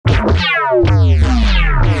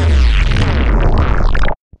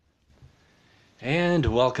And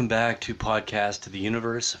welcome back to Podcast of the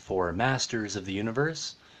Universe for Masters of the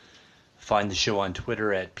Universe. Find the show on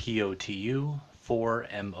Twitter at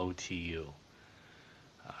POTU4MOTU.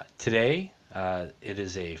 Today, it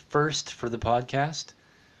is a first for the podcast.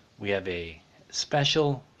 We have a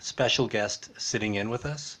special guest sitting in with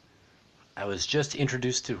us. I was just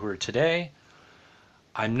introduced to her today.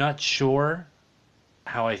 I'm not sure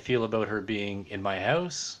how I feel about her being in my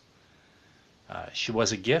house. She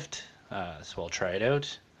was a gift, so I'll try it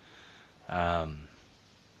out.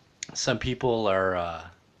 Some people are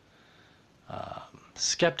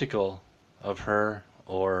skeptical of her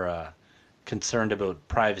or concerned about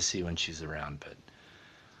privacy when she's around, but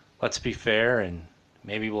let's be fair and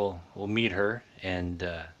maybe we'll meet her and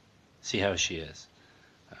see how she is.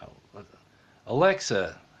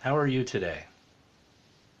 Alexa, how are you today?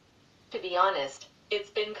 To be honest, it's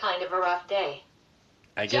been kind of a rough day.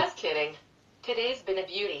 Just kidding. Today's been a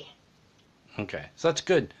beauty. Okay, so that's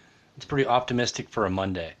good. It's pretty optimistic for a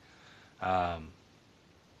Monday. But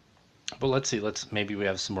let's see. Maybe we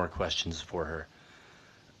have some more questions for her.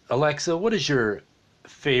 Alexa, what is your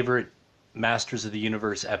favorite Masters of the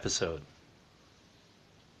Universe episode?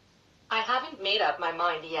 I haven't made up my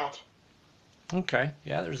mind yet. Okay,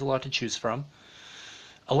 yeah, there's a lot to choose from.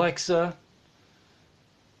 Alexa,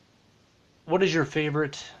 what is your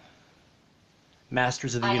favorite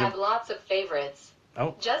Masters of the Universe? I have lots of favorites.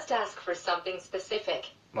 Oh. Just ask for something specific.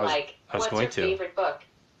 What's your favorite book?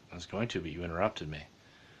 I was going to, but you interrupted me.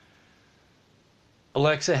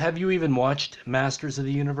 Alexa, have you even watched Masters of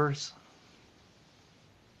the Universe?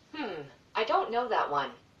 I don't know that one.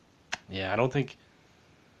 Yeah,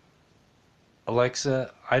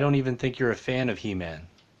 Alexa, I don't even think you're a fan of He-Man.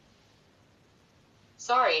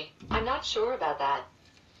 Sorry, I'm not sure about that.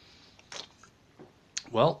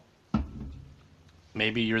 Well,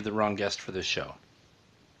 maybe you're the wrong guest for this show.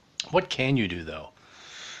 What can you do, though?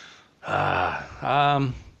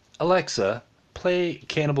 Alexa, play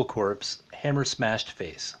Cannibal Corpse, Hammer Smashed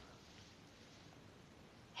Face.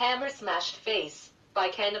 Hammer Smashed Face by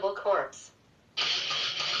Cannibal Corpse.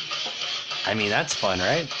 I mean, that's fun,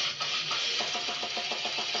 right?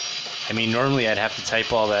 I mean, normally I'd have to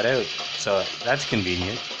type all that out, so that's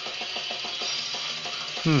convenient.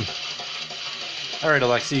 All right,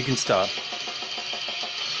 Alexa, you can stop.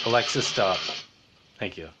 Alexa, stop.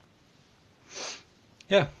 Thank you.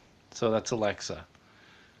 Yeah, so that's Alexa.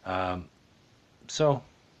 So,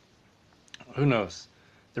 who knows?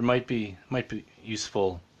 There might be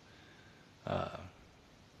useful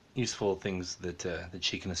things that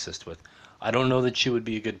she can assist with. I don't know that she would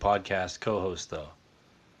be a good podcast co-host, though.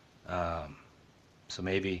 So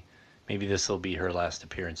maybe this will be her last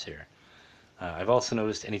appearance here. I've also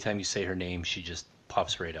noticed anytime you say her name, she just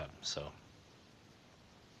pops right up. So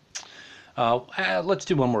let's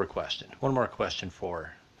do one more question. One more question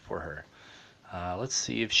for her. Let's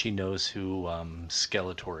see if she knows who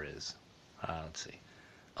Skeletor is. Let's see.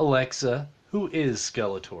 Alexa, who is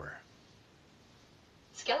Skeletor?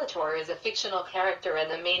 Skeletor is a fictional character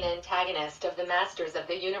and the main antagonist of the Masters of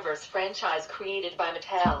the Universe franchise created by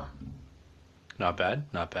Mattel. Not bad,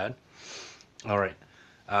 not bad. All right.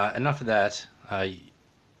 Enough of that.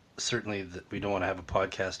 Certainly, we don't want to have a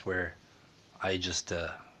podcast where I just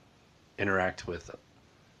interact with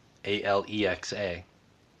Alexa.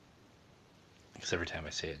 Because every time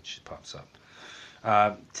I say it, she pops up.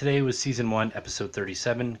 Today was Season 1, Episode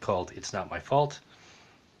 37, called It's Not My Fault.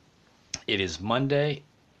 It is Monday.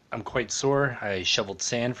 I'm quite sore. I shoveled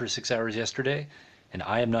sand for 6 hours yesterday, and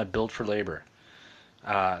I am not built for labor.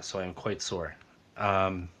 So I am quite sore.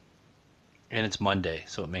 And it's Monday,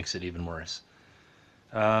 so it makes it even worse.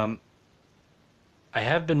 I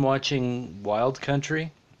have been watching Wild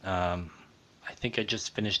Country. I think I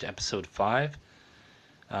just finished episode 5.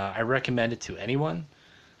 I recommend it to anyone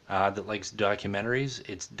that likes documentaries.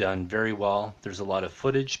 It's done very well. There's a lot of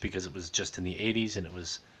footage because it was just in the 80s and it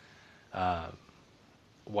was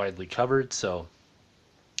widely covered. So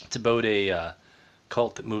it's about a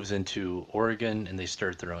cult that moves into Oregon and they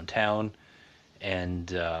start their own town and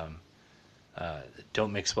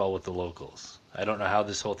don't mix well with the locals. I don't know how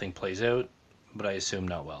this whole thing plays out, but I assume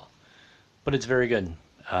not well. But it's very good.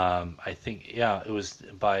 I think, yeah, it was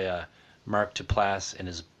by Mark Duplass and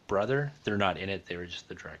his brother. They're not in it. They were just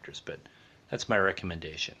the directors, but that's my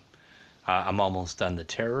recommendation. I'm almost done The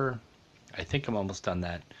Terror. I think I'm almost done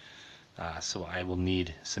that. So I will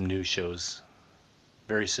need some new shows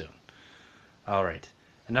very soon. All right.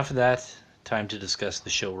 Enough of that. Time to discuss the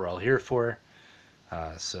show we're all here for.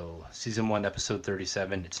 So Season 1, Episode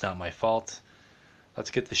 37, It's Not My Fault. Let's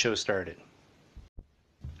get the show started.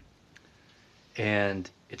 And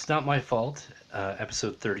It's Not My Fault,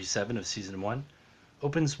 episode 37 of season 1,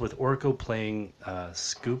 opens with Orko playing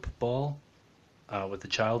scoop ball with the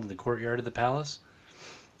child in the courtyard of the palace.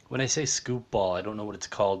 When I say scoop ball, I don't know what it's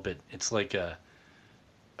called, but it's like a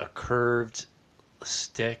curved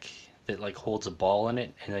stick that like holds a ball in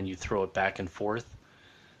it, and then you throw it back and forth.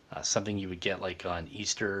 Something you would get like on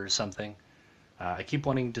Easter or something. I keep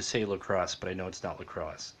wanting to say lacrosse, but I know it's not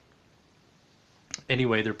lacrosse.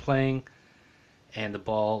 Anyway, they're playing, and the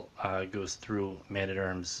ball goes through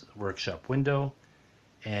Man-at-Arms' workshop window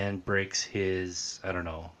and breaks his, I don't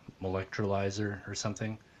know, molectrolyzer or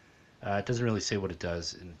something. It doesn't really say what it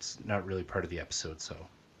does, and it's not really part of the episode, so.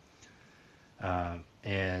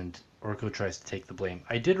 And Orko tries to take the blame.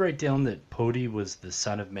 I did write down that Pody was the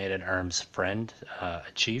son of Man-at-Arms' friend, a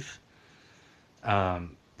chief. But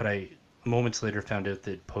I moments later found out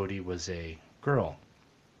that Pody was a girl.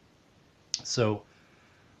 So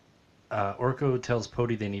Orko tells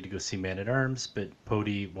Pody they need to go see Man-at-Arms, but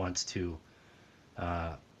Pody wants to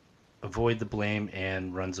avoid the blame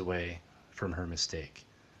and runs away from her mistake.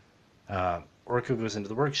 Orko goes into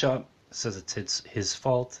the workshop, says it's his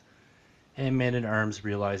fault, and Man-at-Arms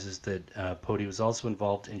realizes that Pody was also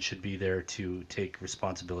involved and should be there to take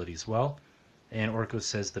responsibility as well. And Orko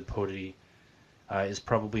says that Pody is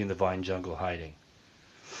probably in the vine jungle hiding.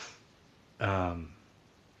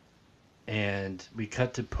 And we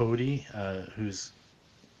cut to Pody, who's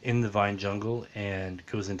in the vine jungle and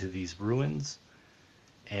goes into these ruins,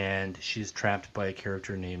 and she's trapped by a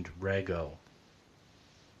character named Rago.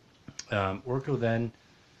 Orko then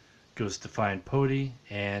goes to find Pody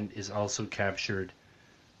and is also captured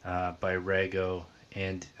by Rago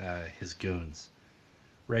and his goons.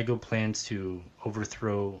 Rago plans to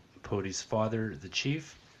overthrow Pody's father, the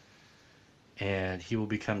chief, and he will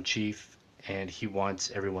become chief, and he wants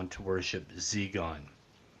everyone to worship Zegon.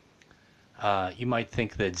 You might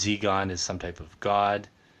think that Zegon is some type of god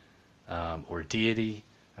or deity,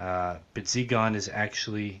 but Zegon is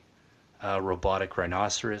actually a robotic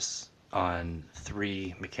rhinoceros on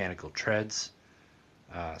 3 mechanical treads.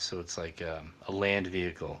 So it's like a land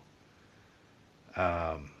vehicle.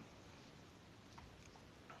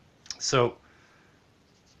 So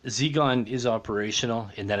Zegon is operational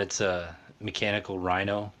in that it's a mechanical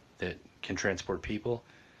rhino that can transport people.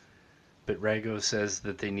 But Rago says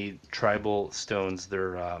that they need tribal stones.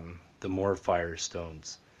 They're the Morfire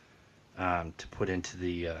stones to put into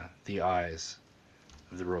the eyes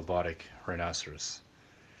of the robotic rhinoceros.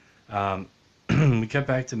 We cut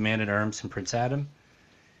back to Man-at-Arms and Prince Adam,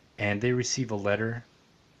 and they receive a letter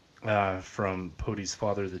from Pody's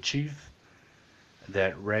father, the chief,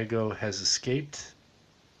 that Rago has escaped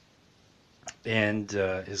and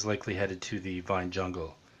is likely headed to the Vine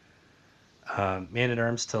Jungle.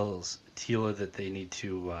 Man-at-Arms tells Teela that they need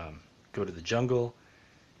to go to the jungle,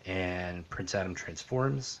 and Prince Adam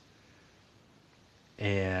transforms,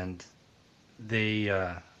 and they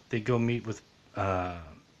go meet with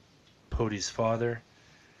Pody's father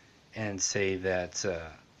and say that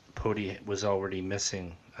Pody was already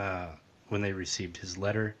missing when they received his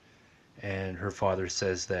letter, and her father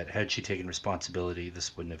says that had she taken responsibility,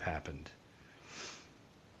 this wouldn't have happened.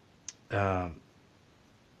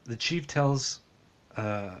 The chief tells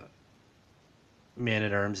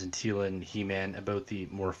Man-at-Arms and Teela and He-Man about the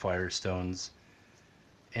Morfire stones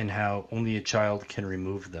and how only a child can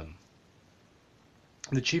remove them.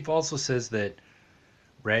 The chief also says that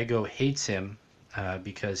Rago hates him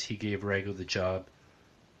because he gave Rago the job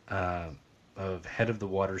of head of the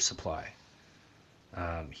water supply.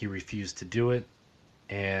 He refused to do it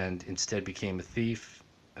and instead became a thief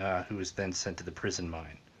who was then sent to the prison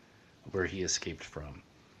mine where he escaped from.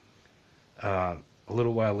 A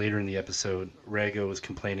little while later in the episode, Rago was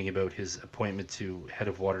complaining about his appointment to head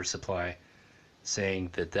of water supply, saying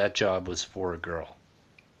that that job was for a girl.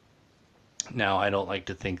 Now, I don't like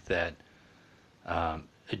to think that a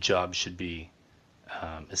job should be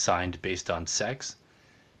assigned based on sex,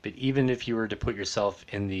 but even if you were to put yourself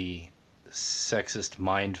in the sexist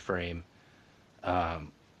mind frame, and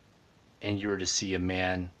you were to see a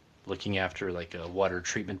man looking after like a water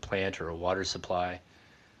treatment plant or a water supply,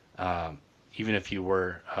 even if you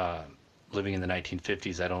were living in the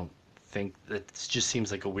 1950s, I don't think that it just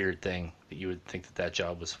seems like a weird thing that you would think that that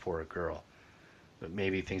job was for a girl. But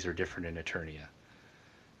maybe things are different in Eternia.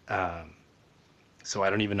 So I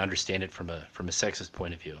don't even understand it from a sexist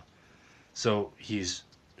point of view. So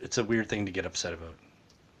it's a weird thing to get upset about,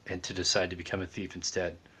 and to decide to become a thief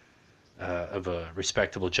instead of a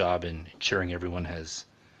respectable job in ensuring everyone has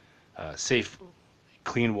safe,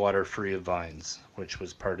 clean water free of vines, which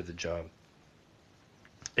was part of the job.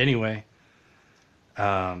 Anyway,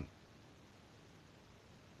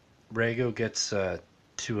 Rhaego gets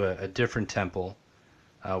to a different temple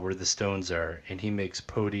where the stones are, and he makes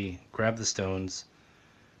Pody grab the stones,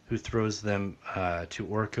 who throws them to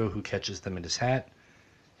Orko, who catches them in his hat,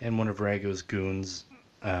 and one of Rhaego's goons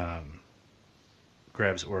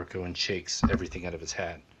grabs Orko and shakes everything out of his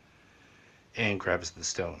hat and grabs the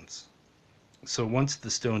stones. So once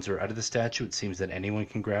the stones are out of the statue, it seems that anyone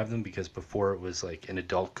can grab them, because before it was like an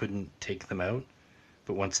adult couldn't take them out,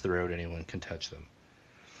 but once they're out, anyone can touch them.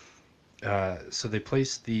 So they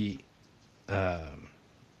place the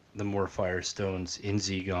Morfire stones in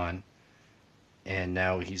Zegon, and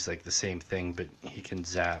now he's like the same thing, but he can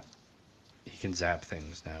zap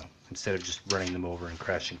things now instead of just running them over and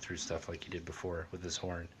crashing through stuff like he did before with his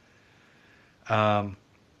horn.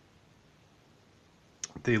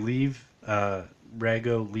 They leave.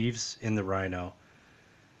 Rhaego leaves in the Rhino,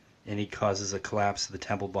 and he causes a collapse of the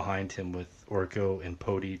temple behind him with Orko and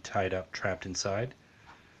Pody tied up, trapped inside.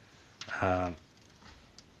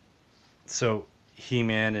 So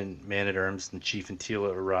He-Man and Man-at-Arms and Chief and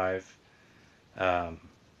Teela arrive,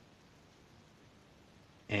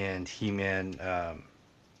 and He-Man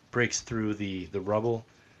breaks through the rubble,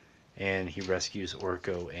 and he rescues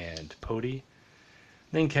Orko and Pody,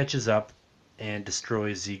 then catches up and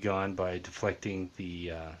destroys Zegon by deflecting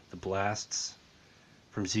the blasts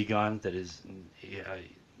from Zegon. That is,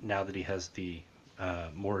 now that he has the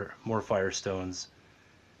more fire stones,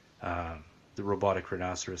 the robotic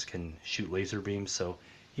rhinoceros can shoot laser beams. So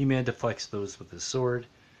He-Man deflects those with his sword,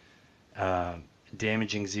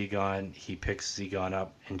 damaging Zegon. He picks Zegon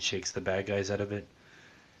up and shakes the bad guys out of it,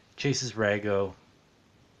 chases Rhaego,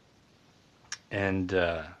 and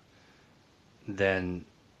then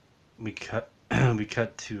we cut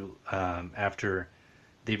to after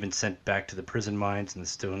they've been sent back to the prison mines and the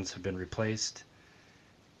stones have been replaced,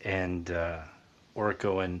 and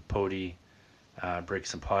Orko and Pody break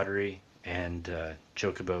some pottery and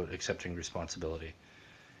joke about accepting responsibility.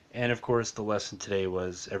 And of course, the lesson today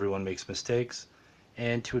was everyone makes mistakes,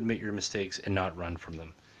 and to admit your mistakes and not run from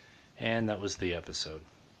them. And that was the episode.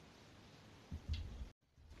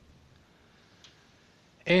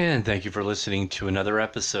 And thank you for listening to another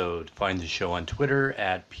episode. Find the show on Twitter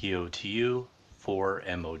at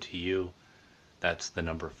POTU4MOTU. That's the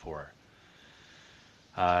number 4.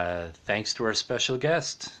 Thanks to our special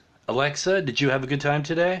guest. Alexa, did you have a good time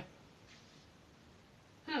today?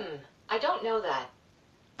 I don't know that.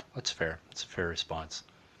 That's fair. That's a fair response.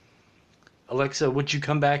 Alexa, would you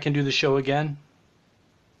come back and do the show again?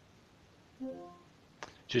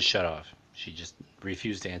 Just shut off. She just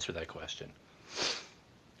refused to answer that question.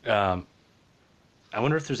 I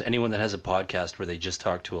wonder if there's anyone that has a podcast where they just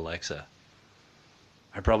talk to Alexa.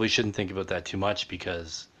 I probably shouldn't think about that too much,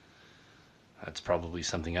 because that's probably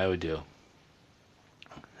something I would do.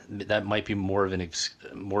 That might be more of an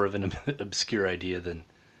obscure idea than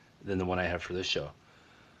the one I have for this show.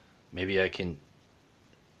 Maybe I can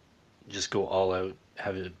just go all out,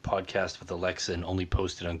 have a podcast with Alexa, and only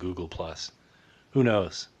post it on Google+. Who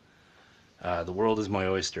knows? The world is my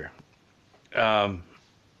oyster.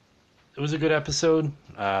 It was a good episode.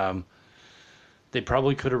 They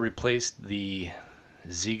probably could have replaced the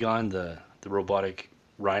Zegon, the robotic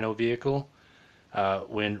rhino vehicle.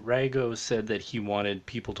 When Rhaego said that he wanted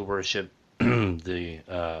people to worship the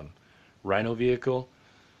rhino vehicle,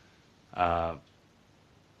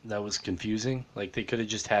 that was confusing. Like, they could have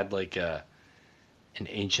just had like an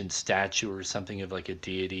ancient statue or something of like a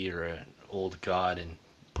deity or an old god and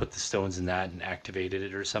put the stones in that and activated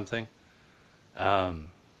it or something. But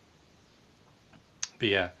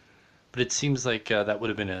yeah, but it seems like that would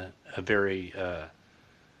have been a very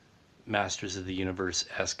Masters of the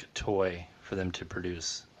Universe-esque toy for them to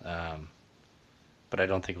produce. But I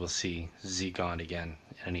don't think we'll see Zegon again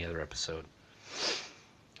in any other episode.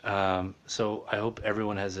 So I hope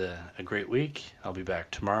everyone has a great week. I'll be back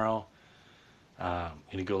tomorrow. I'm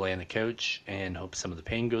going to go lay on the couch and hope some of the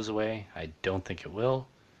pain goes away. I don't think it will.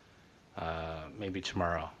 Maybe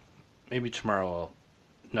tomorrow I'll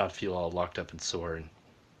not feel all locked up and sore and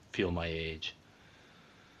feel my age.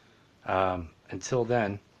 Until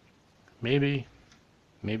then, maybe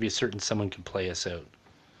a certain someone can play us out.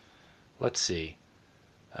 Let's see.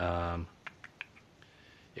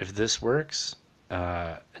 If this works,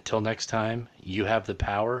 until next time, you have the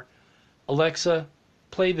power. Alexa,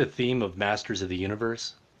 play the theme of Masters of the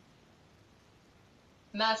Universe.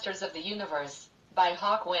 Masters of the Universe by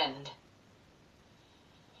Hawkwind.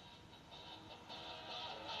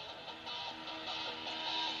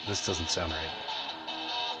 This doesn't sound right.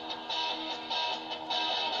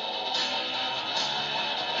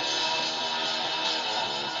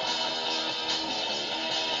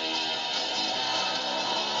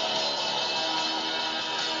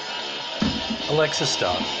 Alexa,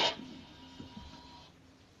 stop.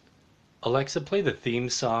 Alexa, play the theme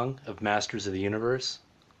song of Masters of the Universe.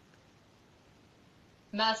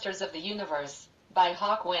 Masters of the Universe by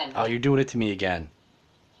Hawkwind. Oh, you're doing it to me again.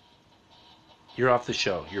 You're off the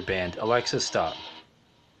show. You're banned. Alexa, stop.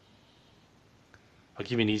 I'll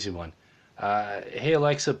give you an easy one. Hey,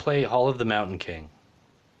 Alexa, play Hall of the Mountain King.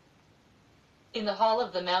 In the Hall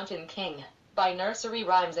of the Mountain King by Nursery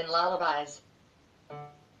Rhymes and Lullabies.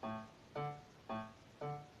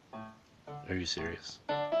 Are you serious?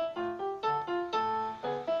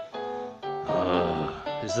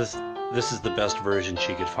 This is the best version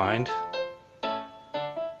she could find.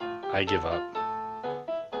 I give up.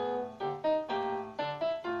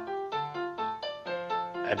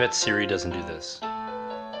 I bet Siri doesn't do this.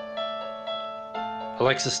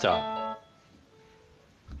 Alexa, stop.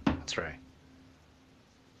 That's right.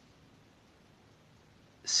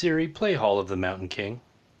 Siri, play Hall of the Mountain King.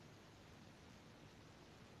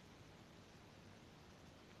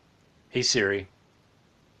 Hey Siri.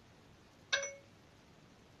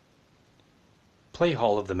 Play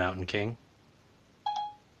Hall of the Mountain King.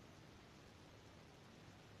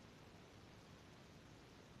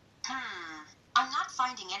 I'm not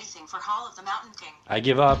finding anything for Hall of the Mountain King. I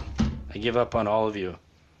give up. I give up on all of you.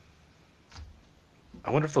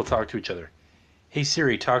 I wonder if they'll talk to each other. Hey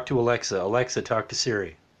Siri, talk to Alexa. Alexa, talk to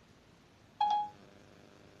Siri.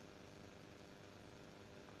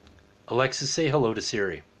 Alexa, say hello to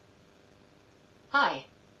Siri. Hi.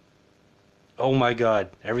 Oh my God,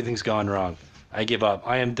 everything's gone wrong. I give up.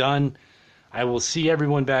 I am done. I will see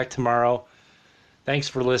everyone back tomorrow. Thanks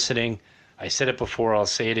for listening. I said it before, I'll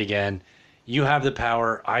say it again. You have the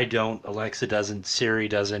power. I don't. Alexa doesn't. Siri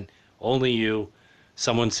doesn't. Only you.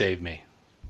 Someone save me.